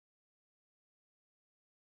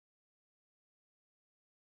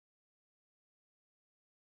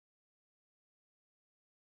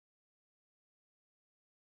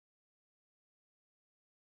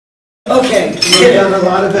Okay. You've done a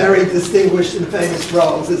lot of very distinguished and famous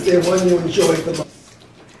roles. Is there one you enjoyed the most?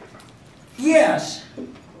 Yes.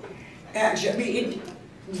 Actually, I mean,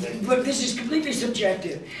 but this is completely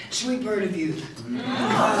subjective. Sweet Bird of Youth.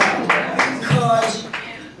 Because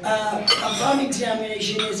upon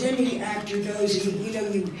examination, as any actor knows, you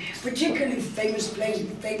particularly famous plays,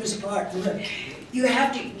 famous part, you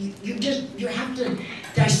have to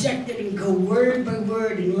dissect it and go word by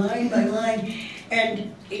word and line by line,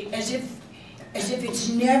 and as if it's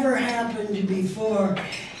never happened before.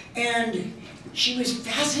 And she was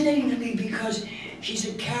fascinating to me because she's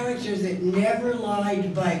a character that never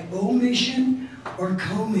lied by omission or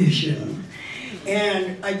commission.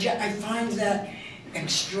 And I find that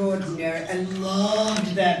extraordinary. I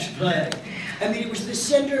loved that play. I mean, it was the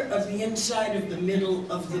center of the inside of the middle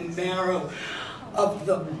of the marrow of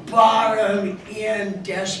the bottom in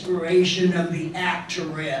desperation of the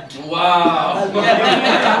actorette. Wow.